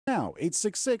Now,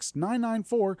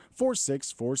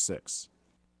 866-994-4646.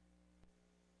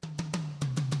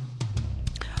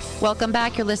 Welcome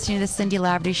back. You're listening to the Cindy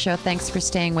Laverty Show. Thanks for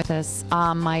staying with us.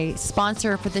 My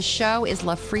sponsor for the show is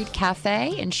Laverty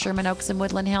Cafe in Sherman Oaks and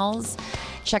Woodland Hills.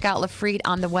 Check out Laverty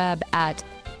on the web at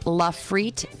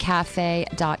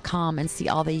lavertycafe.com and see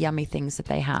all the yummy things that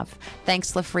they have.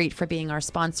 Thanks, Laverty, for being our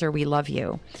sponsor. We love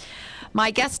you. My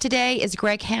guest today is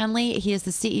Greg Hanley. He is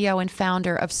the CEO and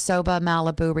founder of Soba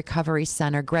Malibu Recovery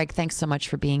Center. Greg, thanks so much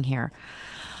for being here.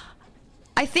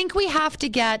 I think we have to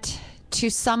get to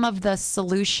some of the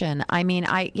solution. I mean,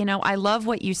 I love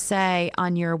what you say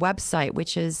on your website,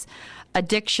 which is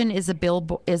addiction is a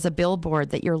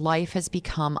billboard that your life has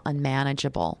become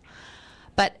unmanageable.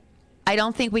 But I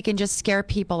don't think we can just scare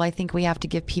people. I think we have to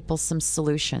give people some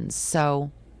solutions.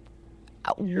 So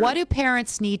what do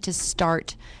parents need to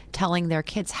start telling their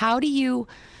kids? How do you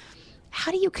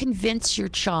convince your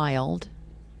child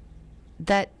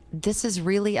that this is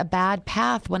really a bad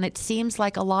path when it seems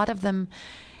like a lot of them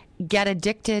get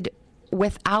addicted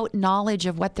without knowledge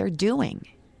of what they're doing?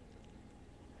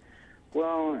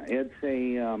 Well, it's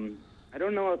I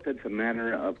don't know if it's a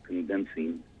matter of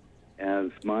convincing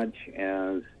as much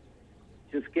as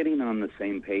just getting on the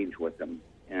same page with them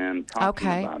and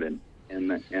talking about it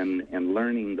and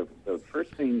learning. The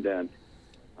first thing that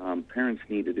parents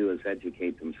need to do is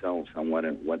educate themselves on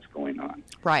what's going on.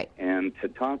 Right. And to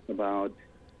talk about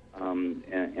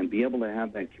and be able to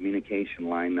have that communication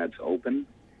line that's open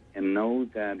and know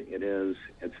that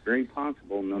it's very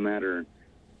possible, no matter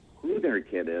who their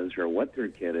kid is or what their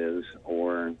kid is,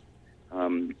 or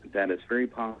that it's very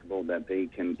possible that they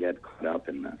can get caught up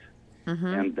in this.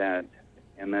 And that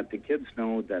the kids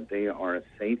know that they are a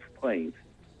safe place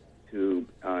to,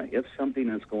 if something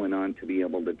is going on, to be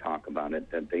able to talk about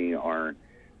it, that they are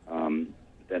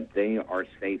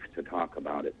safe to talk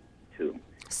about it too.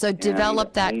 So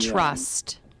develop that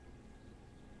trust.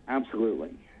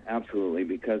 Absolutely,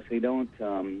 because they don't.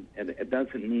 It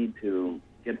doesn't need to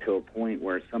get to a point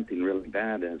where something really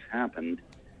bad has happened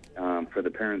for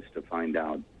the parents to find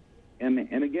out.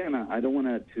 And again, I don't want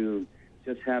to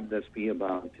just have this be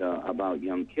about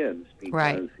young kids,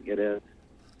 because it is.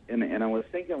 And I was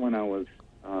thinking when I was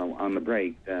on the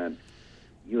break that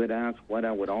you had asked what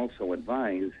I would also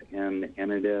advise, and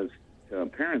it is to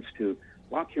parents to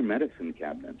lock your medicine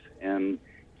cabinets and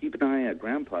keep an eye at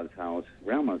Grandma's house,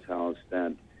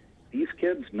 that these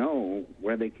kids know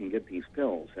where they can get these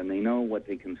pills, and they know what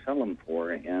they can sell them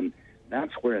for, and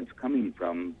that's where it's coming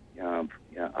from a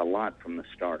lot from the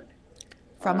start.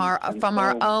 From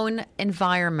our own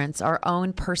environments, our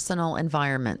own personal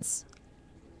environments.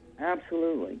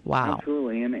 Absolutely. Wow.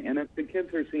 Absolutely. And if the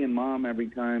kids are seeing mom every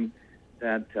time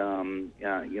that some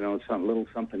little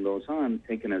something goes on,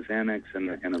 taking a Xanax and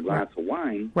a glass of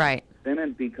wine, then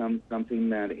it becomes something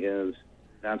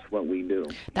that's what we do.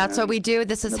 That's what we do.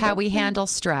 This is how we handle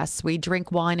stress. We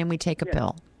drink wine and we take a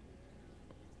pill.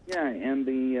 Yeah, and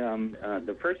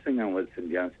the first thing I would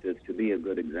suggest is to be a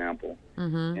good example,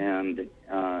 and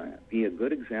be a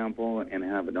good example and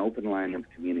have an open line of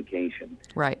communication.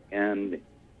 Right. And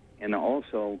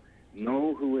also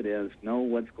know who it is, know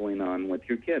what's going on with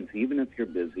your kids, even if you're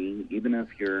busy, even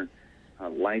if your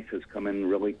life is coming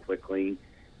really quickly.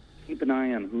 Keep an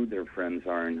eye on who their friends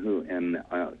are and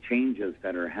changes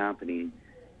that are happening.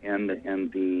 And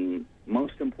the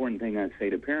most important thing I say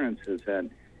to parents is that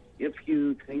if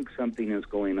you think something is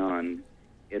going on,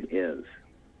 it is.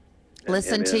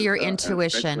 Listen to your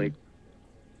intuition.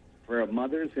 For a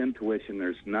mother's intuition,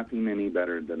 there's nothing any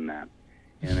better than that.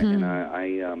 And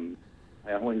I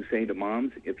always say to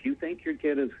moms, if you think your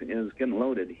kid is getting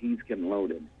loaded, he's getting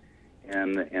loaded,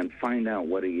 and find out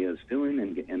what he is doing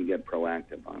and get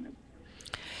proactive on it.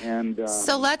 And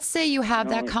so let's say you have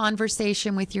that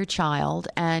conversation with your child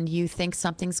and you think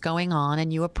something's going on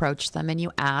and you approach them and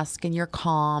you ask and you're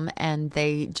calm and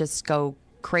they just go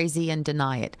crazy and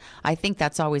deny it. I think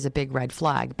that's always a big red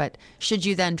flag. But should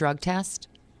you then drug test?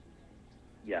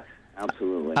 Yes,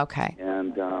 absolutely. Okay.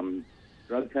 And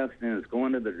drug testing is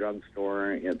going to the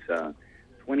drugstore. It's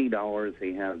 $20.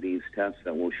 They have these tests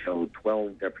that will show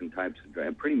 12 different types of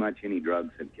drugs, pretty much any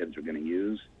drugs that kids are going to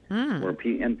use.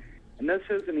 And this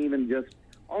isn't even just,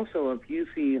 also if you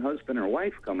see husband or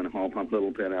wife coming home a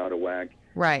little bit out of whack.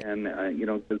 Right. And,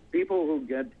 because people who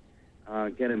get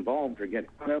involved or get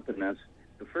caught up in this,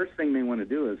 the first thing they want to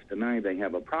do is deny they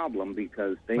have a problem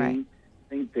because they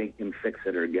think they can fix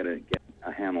it or get a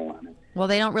handle on it. Well,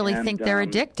 they don't really think they're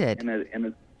addicted.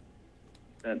 The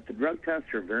drug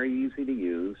tests are very easy to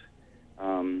use.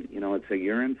 It's a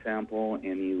urine sample,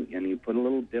 and you put a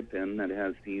little dip in that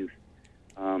has these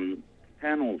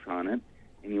panels on it,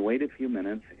 and you wait a few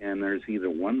minutes, and there's either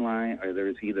one line, or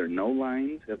there's either no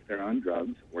lines if they're on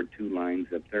drugs, or 2 lines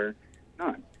if they're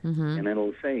not. And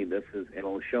it'll say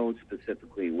it'll show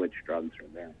specifically which drugs are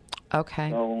there.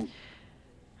 Okay. So,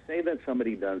 say that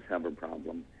somebody does have a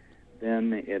problem,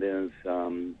 then it is,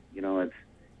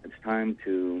 it's time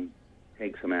to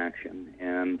take some action.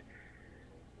 And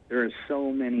there are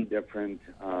so many different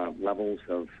levels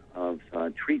of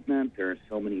treatment. There are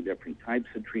so many different types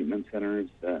of treatment centers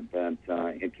that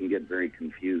it can get very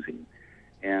confusing.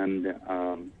 And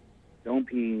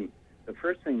the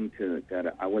first thing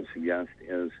that I would suggest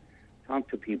is talk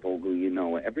to people who you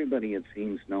know. Everybody, it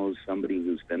seems, knows somebody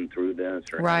who's been through this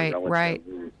or had a relative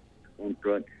who's going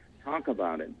through it. Talk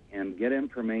about it and get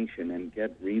information and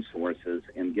get resources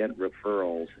and get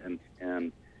referrals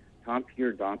and talk to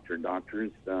your doctor.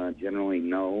 Doctors generally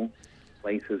know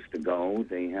places to go.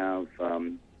 They have.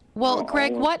 Well,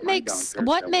 Greg, what makes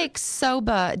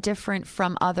SOBA different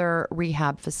from other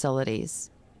rehab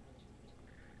facilities?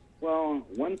 Well,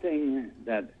 one thing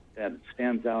that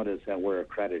stands out is that we're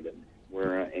accredited.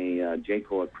 We're a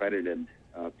JACO accredited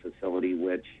facility,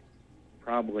 which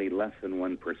probably less than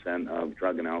 1% of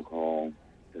drug and alcohol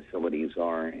facilities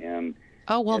are. And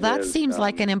that seems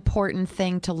like an important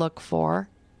thing to look for.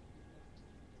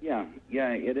 Yeah,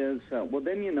 it is. Well,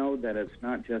 then you know that it's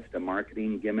not just a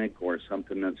marketing gimmick or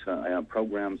something that's a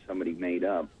program somebody made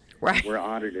up. Right. We're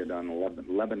audited on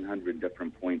 1,100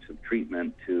 different points of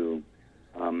treatment to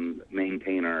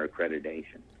maintain our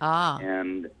accreditation.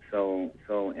 And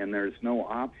and there's no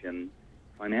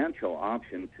financial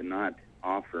option to not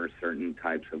offer certain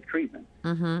types of treatment.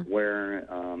 Where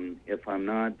if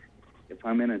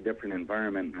I'm in a different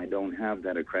environment and I don't have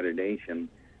that accreditation,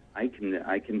 I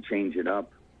can change it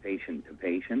up patient to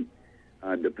patient,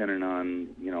 depending on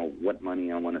what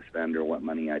money I want to spend or what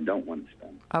money I don't want to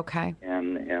spend. Okay.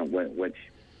 And which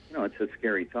it's a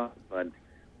scary thought, but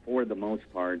for the most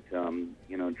part,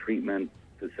 treatment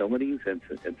facilities, it's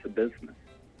a business,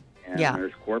 and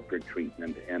there's corporate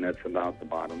treatment, and it's about the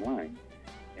bottom line.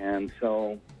 And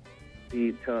so,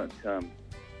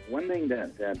 one thing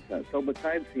so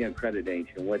besides the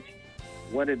accreditation,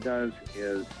 what it does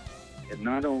is it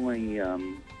not only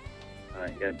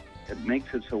it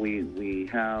makes it so we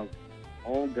have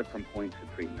all different points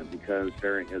of treatment, because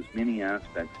there is many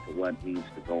aspects to what needs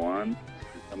to go on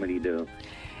for somebody to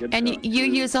get. And you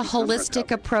use a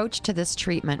holistic approach to this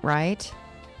treatment, right?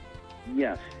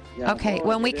 Yes. Yeah, okay.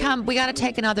 Well, when we got to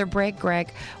take another break, Greg.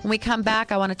 When we come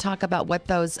back, I want to talk about what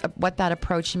that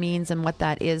approach means and what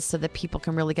that is, so that people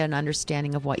can really get an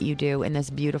understanding of what you do in this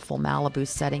beautiful Malibu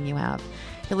setting you have.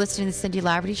 You're listening to the Cindy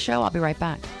Laverty Show. I'll be right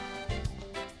back.